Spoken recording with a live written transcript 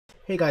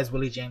Hey guys,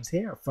 Willie James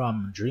here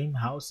from Dream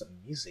House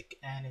Music,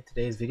 and in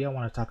today's video I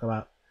want to talk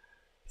about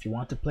if you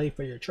want to play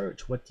for your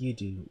church, what do you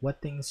do? What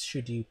things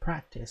should you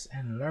practice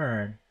and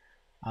learn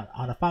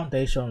on a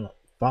foundational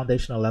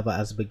level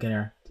as a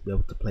beginner to be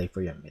able to play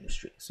for your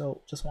ministry? So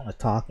just want to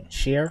talk and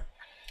share.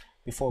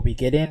 Before we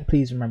get in,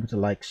 please remember to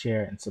like,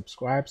 share, and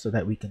subscribe so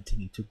that we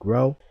continue to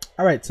grow.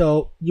 All right,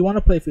 so you want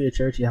to play for your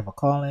church, you have a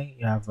calling,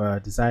 you have a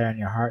desire in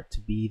your heart to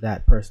be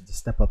that person to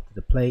step up to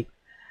the plate.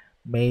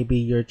 Maybe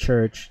your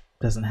church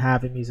doesn't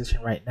have a musician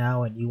right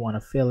now and you want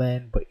to fill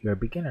in, but you're a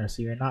beginner,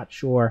 so you're not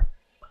sure,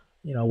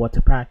 what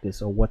to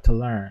practice or what to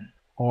learn.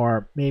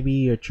 Or maybe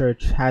your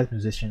church has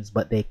musicians,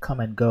 but they come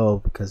and go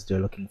because they're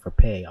looking for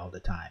pay all the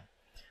time.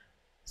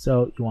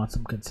 So you want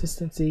some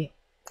consistency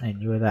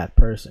and you're that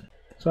person.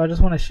 So I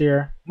just want to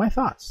share my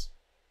thoughts.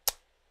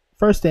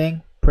 First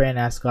thing, pray and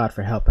ask God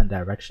for help and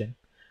direction.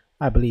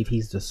 I believe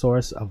He's the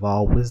source of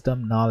all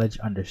wisdom, knowledge,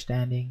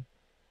 understanding,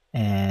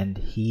 and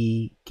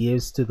He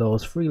gives to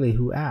those freely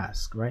who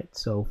ask, right?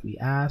 So if we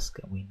ask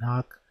and we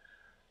knock,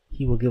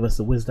 He will give us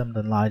the wisdom,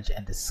 the knowledge,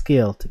 and the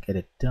skill to get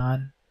it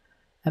done.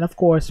 And of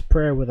course,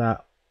 faith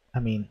without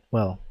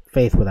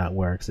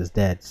works is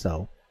dead.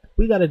 So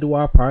we got to do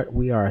our part.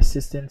 We are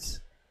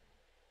assistants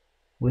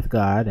with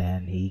God,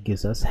 and He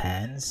gives us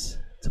hands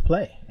to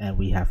play, and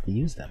we have to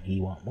use them. He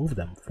won't move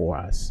them for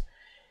us.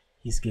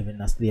 He's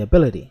given us the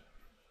ability.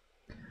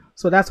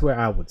 So that's where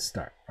I would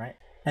start, right?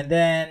 And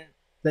then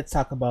let's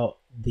talk about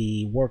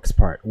the works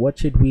part. What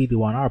should we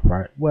do on our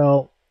part?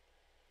 Well,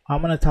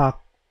 I'm going to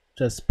talk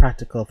just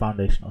practical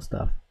foundational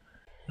stuff.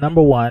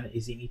 Number one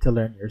is you need to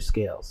learn your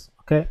scales,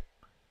 okay?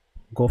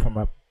 Go from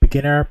a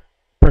beginner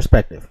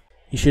perspective.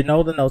 You should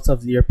know the notes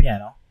of your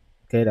piano.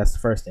 Okay, that's the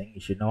first thing.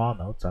 You should know all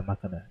notes. I'm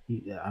gonna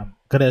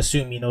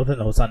assume you know the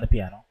notes on the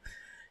piano.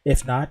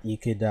 If not, you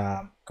could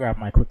grab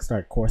my quick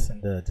start course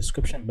in the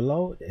description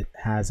below. It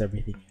has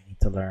everything you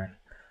need to learn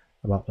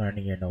about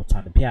learning your notes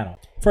on the piano.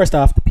 First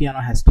off, the piano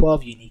has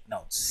 12 unique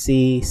notes: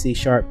 C, C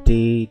sharp,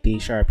 D, D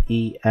sharp,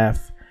 E,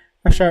 F,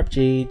 F sharp,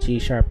 G, G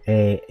sharp,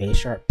 A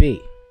sharp,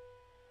 B.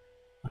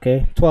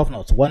 Okay, 12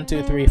 notes. 1,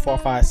 2, 3, 4,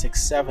 5,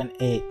 6, 7,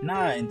 8,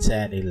 9,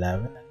 10,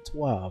 11, and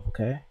 12.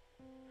 Okay.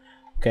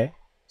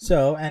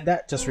 So, and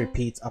that just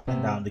repeats up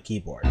and down the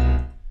keyboard.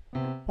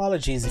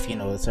 Apologies if you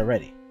know this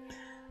already.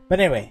 But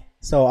anyway,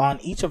 so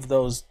on each of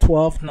those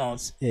 12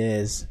 notes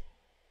is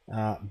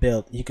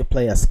built, you could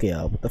play a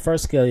scale. But the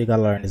first scale you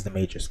gotta learn is the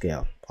major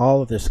scale.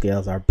 All of their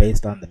scales are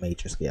based on the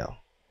major scale.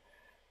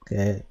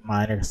 Okay,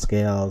 minor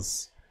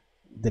scales,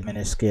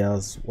 diminished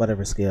scales,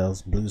 whatever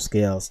scales, blues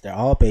scales, they're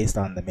all based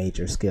on the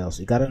major scale. So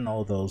you gotta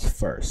know those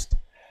first.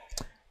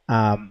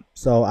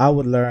 So I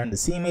would learn the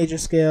C major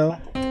scale.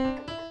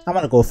 I'm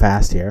gonna go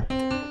fast here.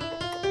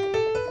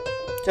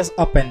 Just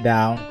up and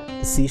down,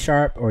 C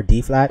sharp or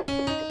D flat.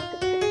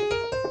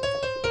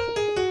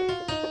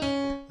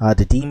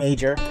 The D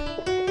major,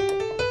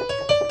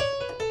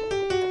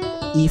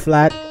 E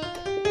flat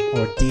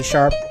or D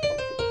sharp,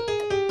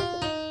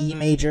 E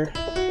major,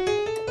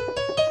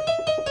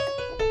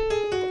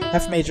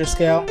 F major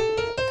scale.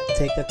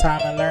 Take the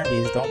time and learn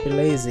these, don't be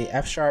lazy.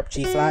 F sharp,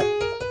 G flat,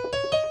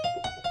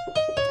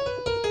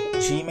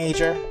 G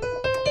major,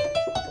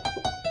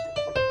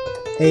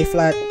 A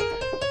flat,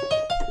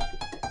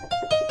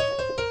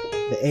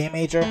 the A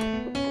major,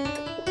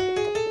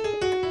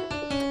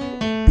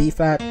 B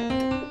flat,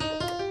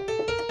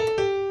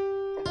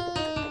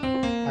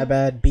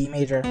 B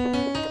major.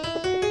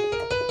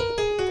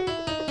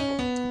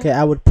 Okay,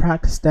 I would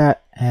practice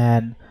that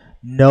and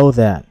know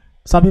them.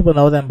 Some people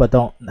know them but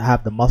don't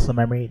have the muscle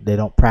memory. They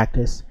don't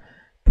practice.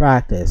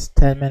 Practice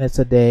 10 minutes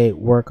a day,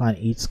 work on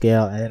each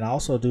scale, and then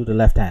also do the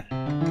left hand.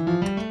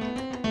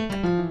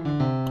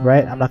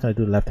 Right? I'm not going to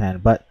do the left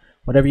hand, but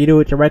whatever you do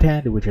with your right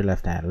hand, do with your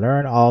left hand.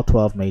 Learn all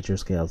 12 major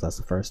scales. That's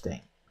the first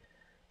thing.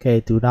 Okay,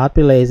 do not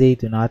be lazy.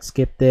 Do not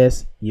skip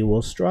this. You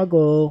will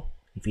struggle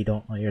if you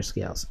don't know your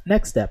scales.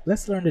 Next step,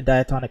 let's learn the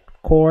diatonic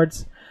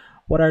chords.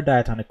 What are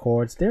diatonic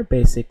chords? They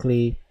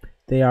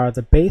are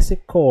the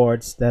basic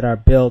chords that are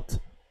built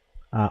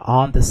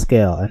on the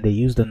scale, and they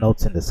use the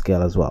notes in the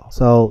scale as well.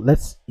 So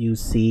let's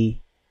use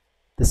the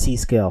C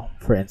scale,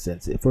 for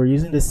instance. If we're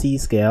using the C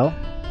scale,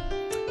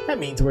 that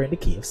means we're in the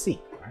key of C.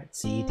 Right?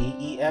 C, D,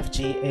 E, F,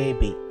 G, A,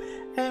 B.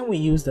 And we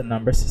use the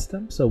number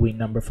system, so we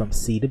number from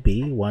C to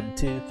B. 1,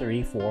 2,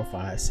 3, 4,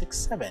 5, 6,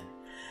 7.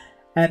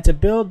 And to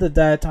build the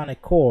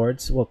diatonic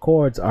chords, well,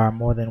 chords are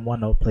more than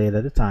one note played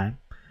at a time.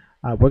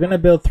 We're going to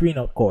build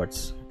 3-note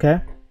chords,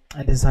 okay?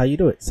 And this is how you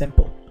do it.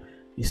 Simple.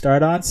 You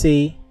start on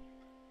C.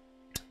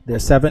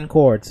 There's 7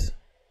 chords,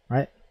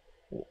 right?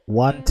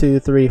 1, 2,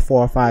 3,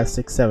 4, 5,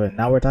 6, 7.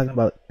 Now we're talking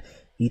about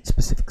each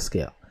specific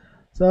scale.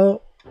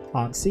 So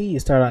on C, you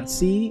start on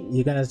C.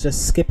 You're going to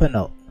just skip a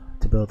note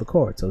to build the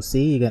chord. So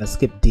C, you're going to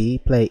skip D,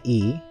 play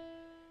E.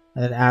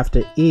 And then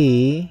after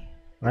E,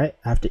 right?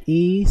 After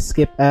E,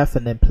 skip F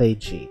and then play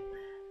G.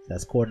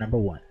 That's chord number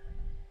 1.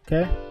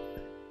 Okay?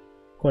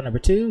 Chord number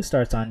 2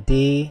 starts on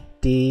D,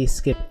 D,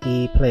 skip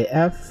E, play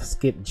F,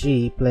 skip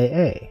G, play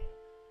A.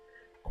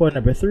 Chord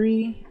number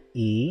 3,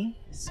 E,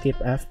 skip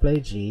F, play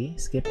G,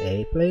 skip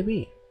A, play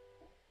B.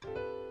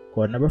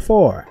 Chord number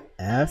 4,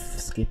 F,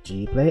 skip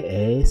G, play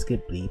A,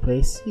 skip B,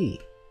 play C.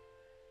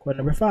 Chord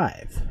number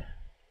 5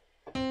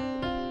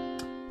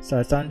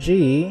 starts on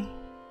G,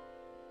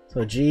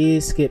 so G,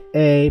 skip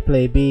A,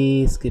 play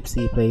B, skip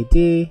C, play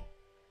D.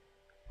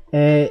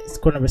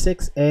 Chord number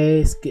 6,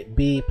 A, skip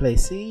B, play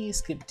C,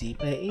 skip D,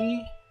 play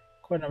E.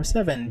 Chord number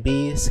 7,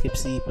 B, skip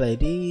C, play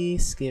D,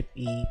 skip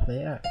E,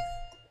 play F.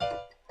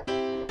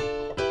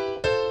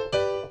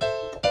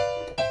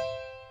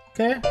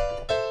 Okay,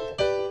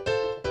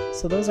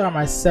 so those are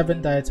my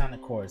 7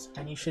 diatonic chords,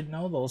 and you should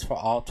know those for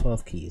all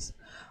 12 keys.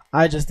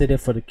 I just did it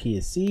for the key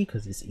of C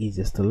because it's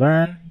easiest to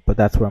learn, but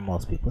that's where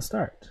most people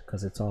start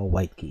because it's all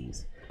white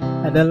keys.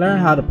 And then learn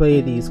how to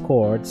play these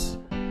chords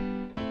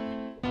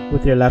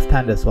with your left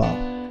hand as well.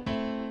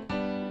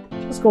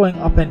 Just going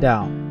up and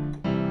down.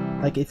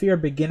 Like if you're a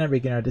beginner,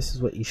 this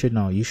is what you should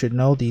know. You should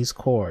know these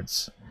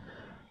chords,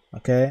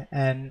 okay,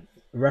 and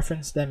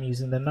reference them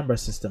using the number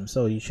system.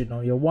 So you should know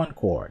your 1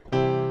 chord.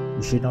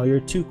 You should know your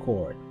 2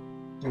 chord.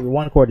 Your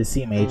 1 chord is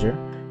C major.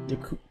 Your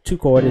 2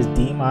 chord is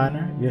D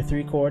minor. Your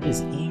 3 chord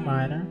is E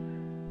minor.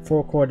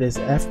 4 chord is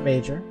F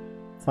major.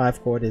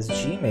 5 chord is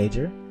G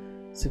major.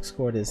 6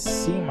 chord is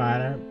C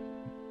minor.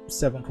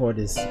 7 chord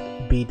is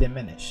B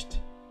diminished.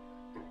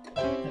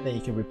 And then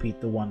you can repeat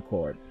the 1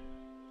 chord.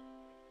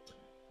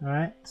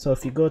 Alright, so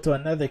if you go to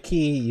another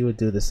key, you would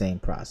do the same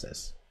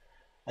process.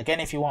 Again,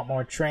 if you want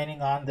more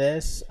training on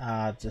this,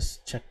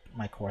 just check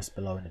my course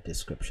below in the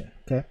description.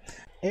 Okay,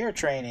 ear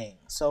training.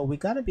 So we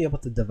got to be able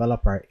to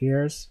develop our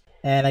ears.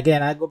 And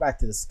again, I go back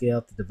to the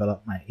scale to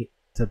develop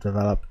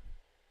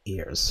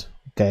ears.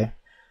 Okay,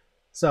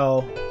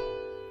 so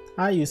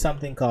I use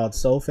something called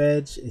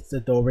solfege. It's the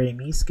do re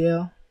mi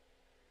scale.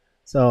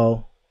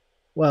 So,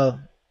 well,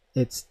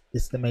 it's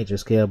the major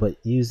scale, but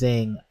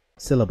using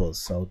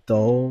syllables. So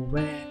do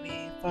re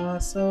mi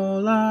fa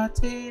sol la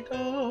ti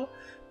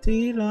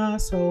la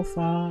sol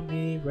fa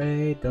mi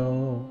re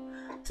do.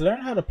 To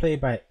learn how to play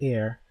by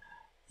ear,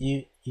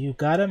 you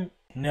gotta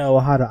know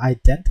how to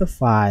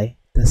identify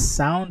the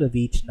sound of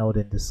each note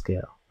in the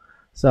scale.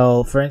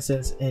 So for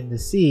instance, in the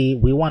C,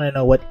 we want to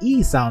know what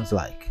E sounds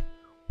like.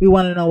 We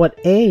want to know what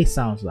A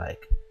sounds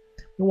like.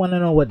 We want to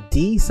know what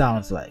D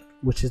sounds like,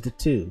 which is the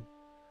 2.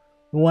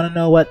 We want to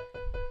know what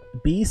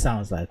B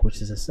sounds like,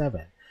 which is a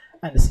 7.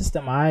 And the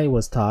system I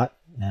was taught,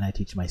 and I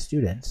teach my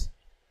students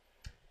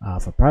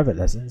for private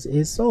lessons,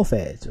 is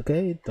solfege.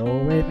 Okay, do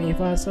re mi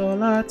fa sol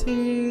la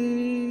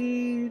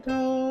ti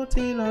do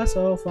ti la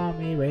sol fa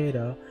mi re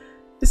do.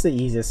 It's the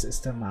easiest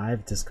system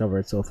I've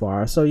discovered so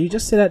far. So you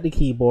just sit at the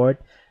keyboard,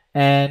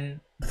 and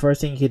the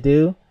first thing you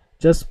do,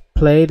 just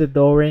play the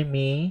do re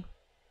mi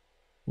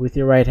with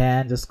your right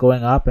hand, just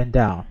going up and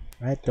down.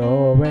 Right,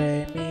 do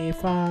re mi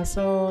fa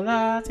sol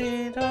la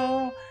ti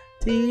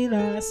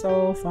la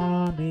sol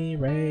fa mi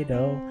re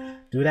do.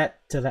 Do that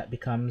till that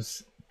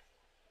becomes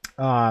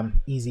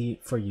easy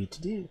for you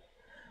to do.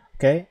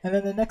 Okay, and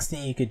then the next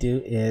thing you could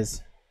do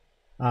is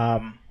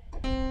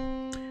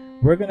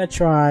we're gonna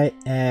try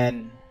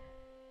and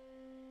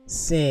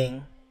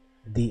sing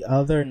the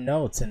other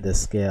notes in the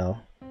scale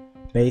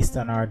based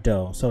on our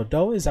do. So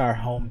do is our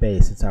home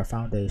base, it's our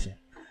foundation.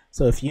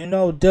 So if you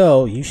know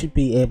do, you should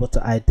be able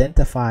to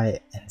identify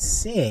and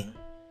sing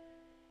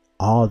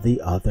all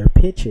the other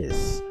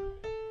pitches.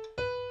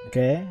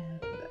 Okay,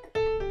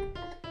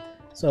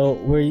 so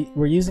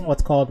we're using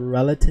what's called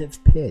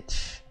relative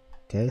pitch.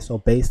 Okay, so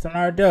based on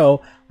our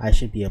do, I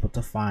should be able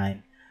to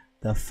find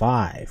the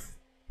 5,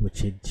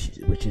 which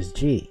is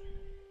G.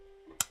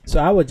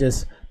 So I would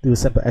just do a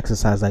simple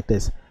exercise like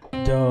this: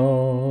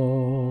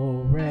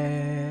 do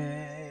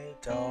re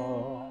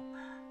do,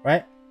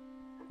 right?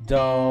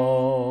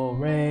 Do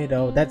re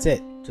do. That's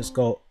it. Just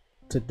go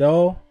to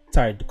do.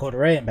 Sorry, go to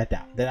re and back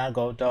down. Then I'll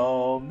go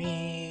do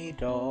mi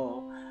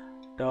do,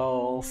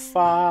 do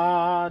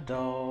fa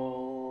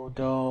do,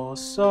 do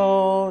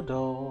so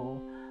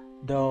do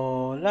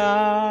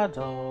la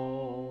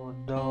do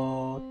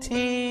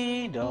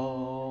ti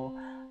do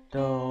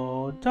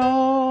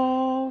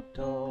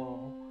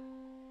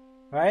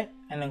right,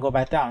 and then go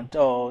back down.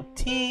 Do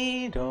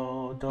ti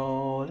do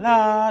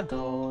la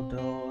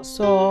do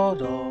so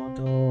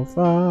do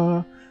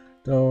fa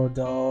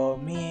do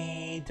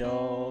mi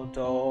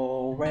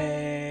do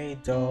re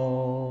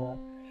do.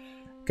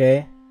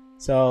 Okay,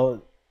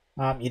 so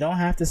you don't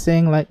have to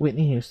sing like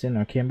Whitney Houston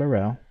or Kim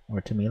Burrell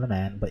or Tamila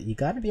Mann, but you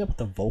got to be able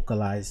to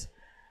vocalize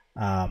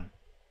the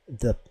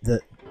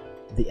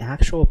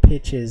actual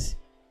pitches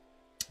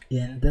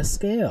in the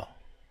scale.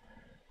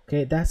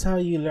 Okay, that's how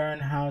you learn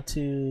how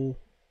to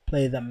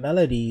play the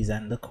melodies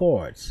and the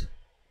chords,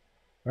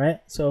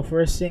 right? So if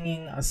we're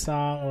singing a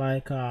song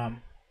like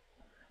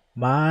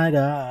My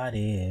God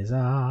is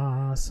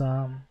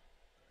awesome,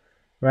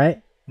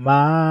 right?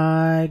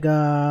 My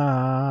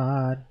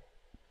God.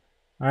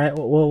 All right,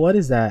 well, what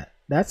is that?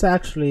 That's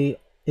actually,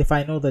 if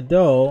I know the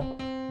do,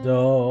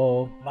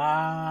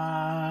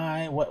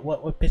 my,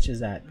 what pitch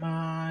is that?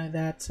 My,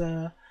 that's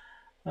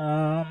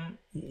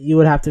you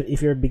would have to,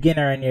 if you're a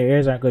beginner and your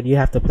ears aren't good, you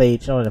have to play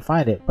each note to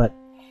find it. But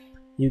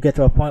you get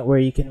to a point where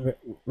you can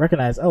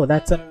recognize, oh,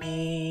 that's a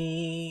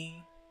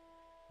me,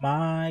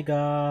 my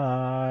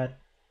God,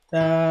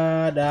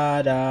 da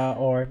da da,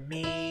 or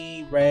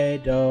mi re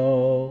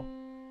do.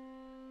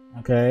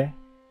 Okay,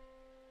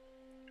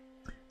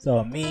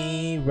 so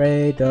mi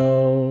re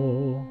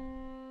do,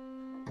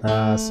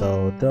 la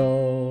so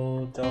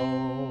do do.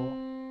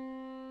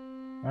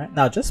 Right,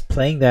 now just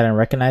playing that and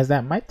recognize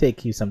that might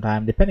take you some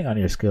time depending on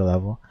your skill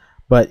level,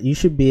 but you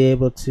should be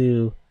able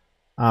to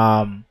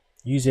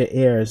use your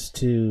ears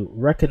to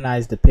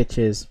recognize the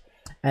pitches,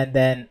 and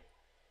then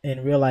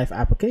in real life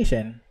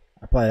application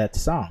apply that to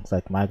songs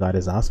like My God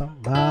is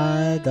Awesome.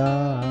 My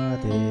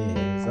God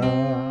is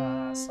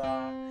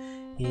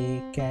awesome,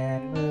 he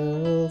can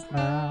move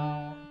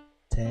mountains.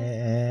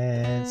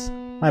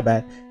 My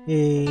bad.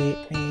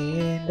 Keep me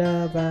in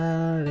the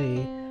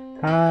valley,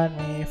 hide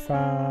me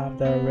from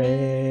the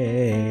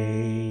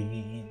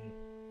rain.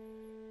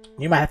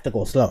 You might have to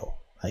go slow,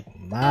 like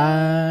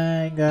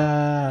my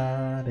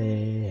God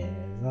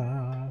is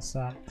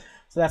awesome.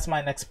 So that's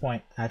my next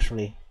point,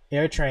 actually.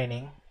 Ear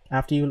training.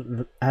 After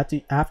you've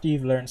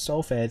learned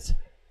solfege,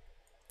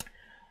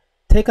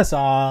 take a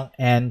song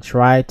and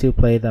try to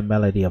play the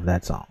melody of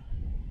that song.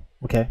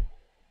 Okay,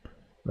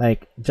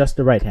 like just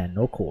the right hand,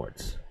 no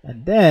chords,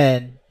 and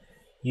then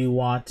you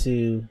want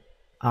to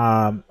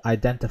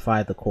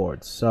identify the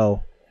chords.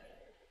 So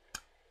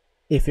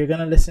if you're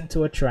gonna listen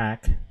to a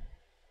track,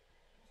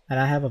 and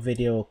I have a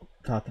video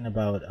talking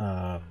about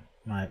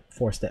my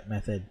 4-step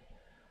method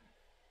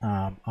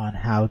on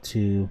how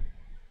to,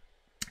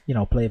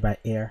 play by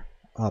ear.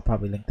 I'll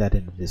probably link that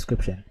in the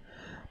description.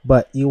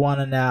 But you want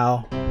to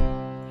now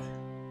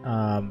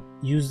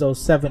use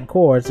those 7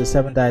 chords, the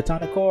 7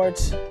 diatonic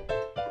chords,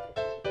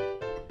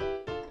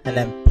 and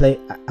then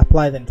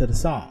apply them to the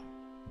song.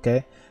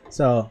 Okay,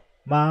 so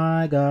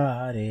my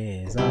God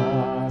is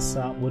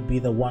awesome would be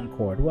the 1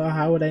 chord. Well,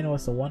 how would I know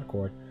it's the 1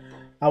 chord?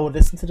 I would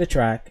listen to the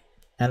track,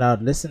 and I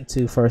would listen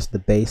to first the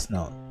bass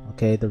note.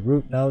 Okay, the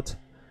root note.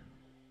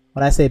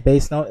 When I say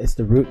bass note, it's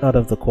the root note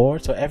of the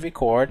chord. So every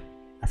chord,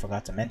 I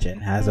forgot to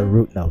mention, has a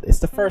root note. It's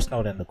the first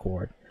note in the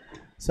chord.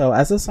 So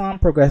as the song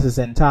progresses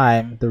in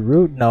time, the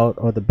root note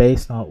or the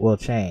bass note will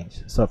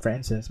change. So for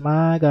instance,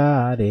 my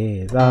God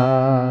is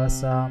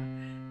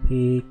awesome,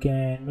 he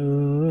can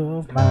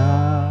move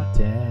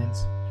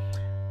mountains.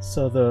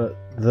 So the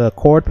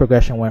chord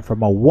progression went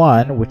from a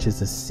 1, which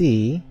is a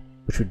C,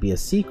 which would be a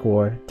C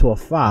chord, to a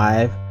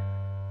 5,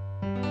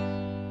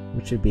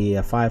 which would be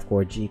a 5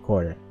 chord G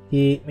chord.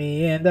 Keep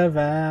me in the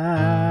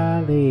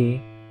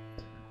valley,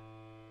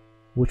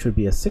 which would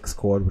be a 6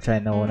 chord, which I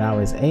know now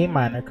is A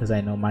minor because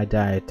I know my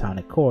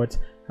diatonic chords.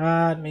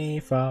 Hide me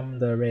from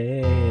the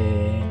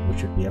rain,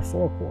 which would be a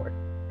 4 chord.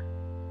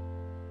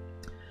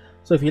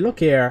 So if you look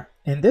here,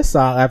 in this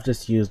song, I've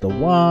just used the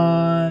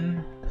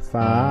 1,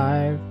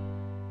 5,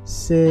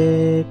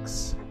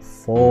 6,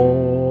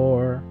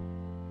 4.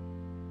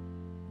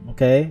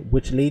 Okay,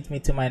 which leads me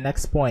to my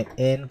next point.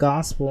 In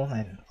gospel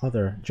and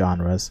other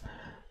genres,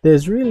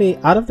 there's really,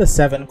 out of the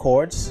 7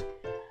 chords,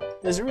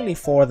 there's really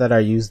 4 that are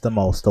used the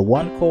most. The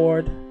 1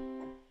 chord,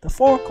 the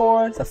 4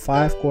 chord, the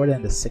 5 chord,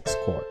 and the 6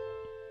 chord.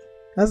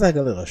 That's like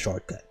a little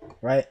shortcut,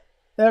 right?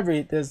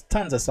 There's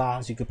tons of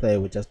songs you could play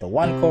with just the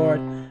 1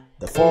 chord,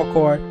 the 4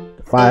 chord,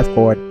 the 5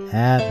 chord,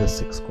 and the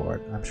 6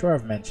 chord. I'm sure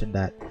I've mentioned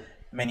that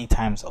many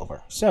times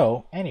over.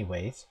 So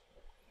anyways,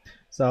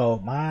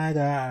 so my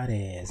God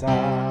is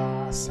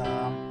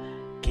awesome,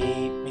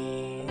 keep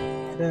me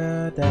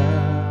da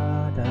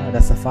da da.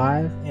 That's a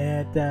 5.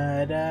 Yeah,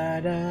 da da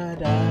da da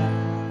da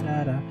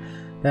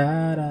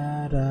da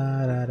da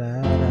da da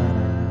da.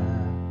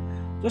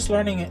 Just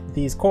learning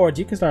these chords,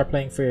 you can start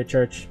playing for your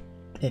church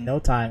in no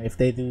time if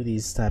they do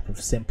these type of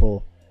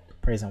simple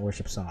praise and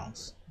worship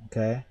songs.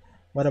 Okay,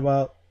 what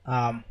about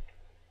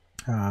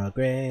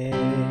great,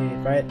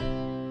 right?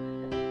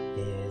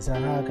 Is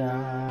our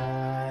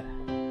God,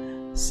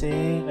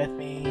 sing with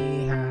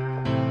me,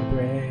 how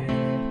great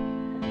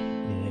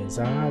is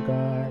our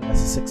God.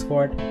 That's a 6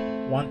 chord,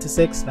 1 to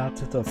 6, now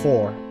to the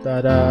 4.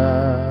 Da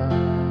da.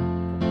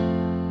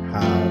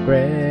 How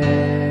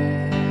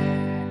great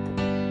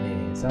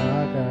is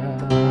our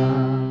God.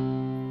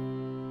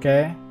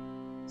 Okay,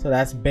 so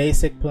that's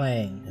basic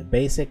playing,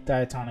 basic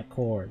diatonic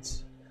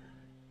chords.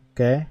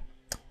 Okay,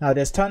 now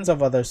there's tons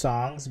of other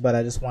songs, but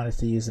I just wanted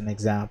to use an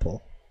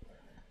example.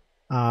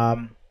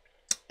 And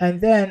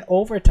then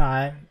over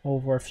time,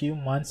 over a few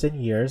months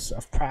and years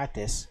of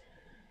practice,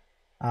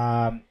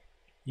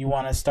 you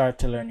want to start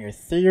to learn your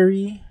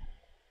theory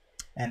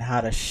and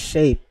how to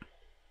shape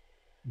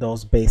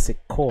those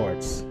basic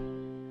chords.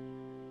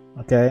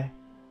 Okay,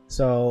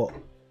 so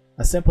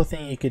a simple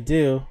thing you could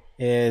do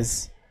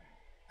is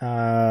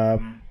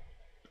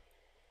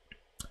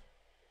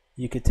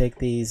you could take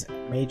these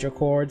major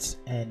chords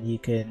and you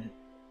can,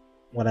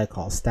 what I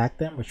call, stack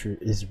them, which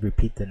is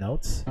repeat the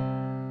notes.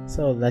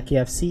 So like you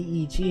have C,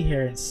 E, G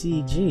here and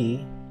C,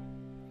 G,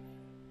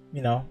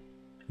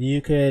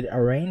 you could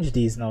arrange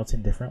these notes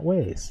in different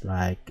ways.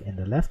 Like in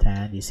the left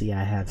hand, you see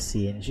I have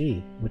C and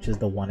G, which is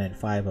the 1 and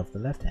 5 of the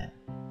left hand.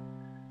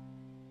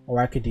 or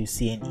I could do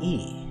C and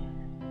E,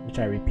 which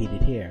I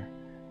repeated here.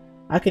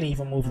 I can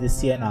even move the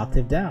C an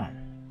octave down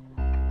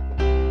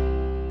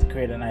to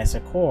create a nicer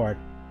chord,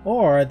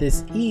 or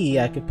this E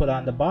I could put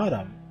on the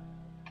bottom.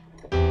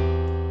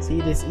 See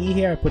this E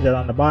here, I put it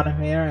on the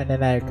bottom here, and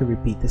then I could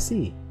repeat the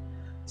C.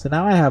 So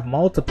now I have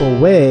multiple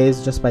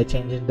ways just by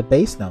changing the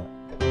bass note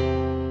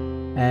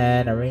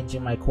and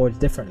arranging my chords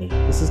differently.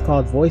 This is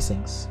called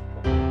voicings.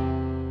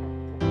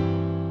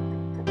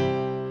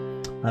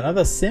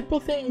 Another simple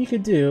thing you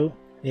could do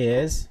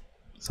is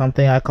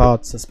something I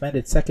call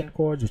suspended second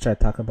chords, which I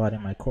talk about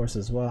in my course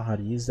as well, how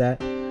to use that.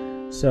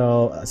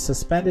 So a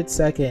suspended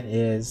second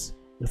is,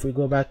 if we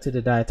go back to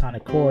the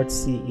diatonic chords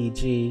C, E,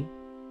 G,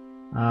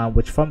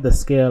 which from the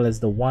scale is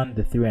the 1,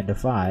 the 3, and the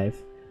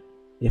 5.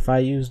 If I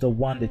use the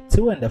 1, the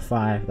 2, and the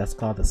 5, that's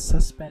called a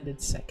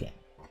suspended second.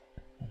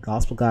 And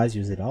gospel guys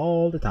use it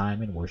all the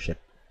time in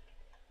worship.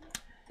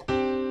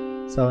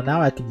 So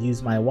now I could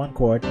use my 1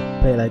 chord,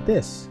 play like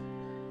this.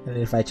 And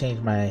if I change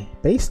my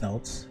bass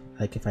notes,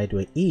 like if I do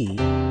an E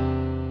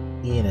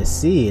and a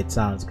C, it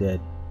sounds good,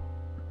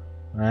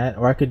 right?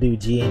 Or I could do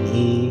G and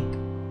E,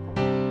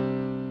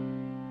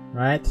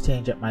 right, to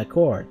change up my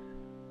chord.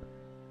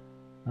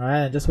 All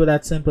right, and just with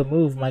that simple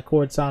move, my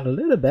chords sound a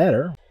little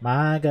better.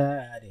 My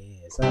God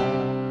is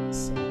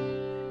awesome.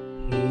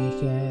 He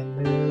can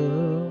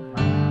move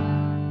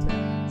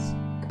mountains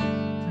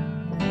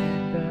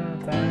in the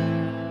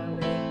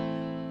valley,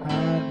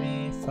 hide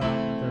me from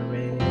the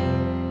rain.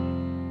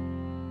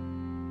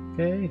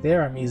 Okay,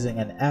 there I'm using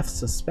an F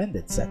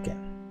suspended second.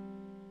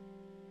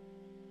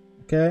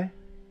 Okay,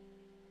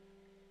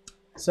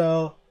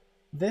 so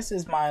this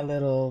is my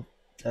little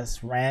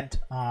just rant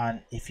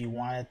on, if you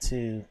wanted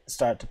to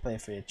start to play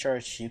for your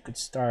church, you could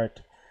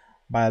start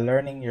by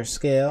learning your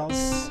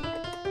scales,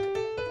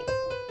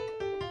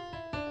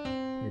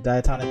 your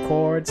diatonic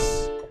chords,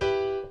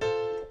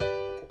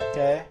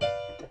 okay,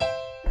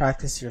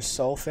 practice your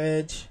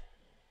solfege,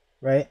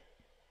 right,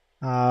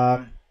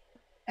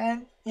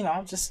 and you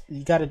know, just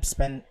you got to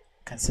spend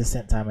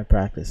consistent time in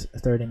practice,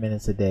 30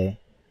 minutes a day,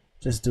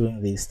 just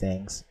doing these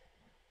things,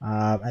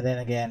 and then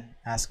again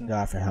asking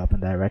God for help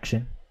and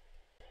direction,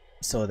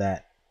 so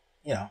that,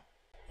 you know,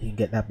 you can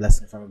get that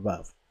blessing from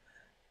above.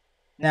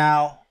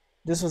 Now,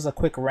 this was a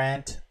quick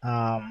rant.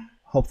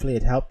 Hopefully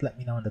it helped. Let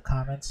me know in the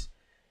comments.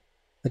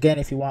 Again,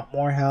 if you want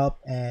more help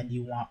and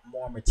you want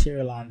more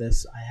material on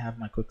this, I have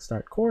my quick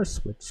start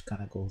course, which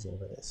kind of goes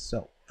over this.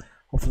 So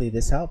hopefully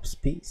this helps.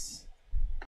 Peace.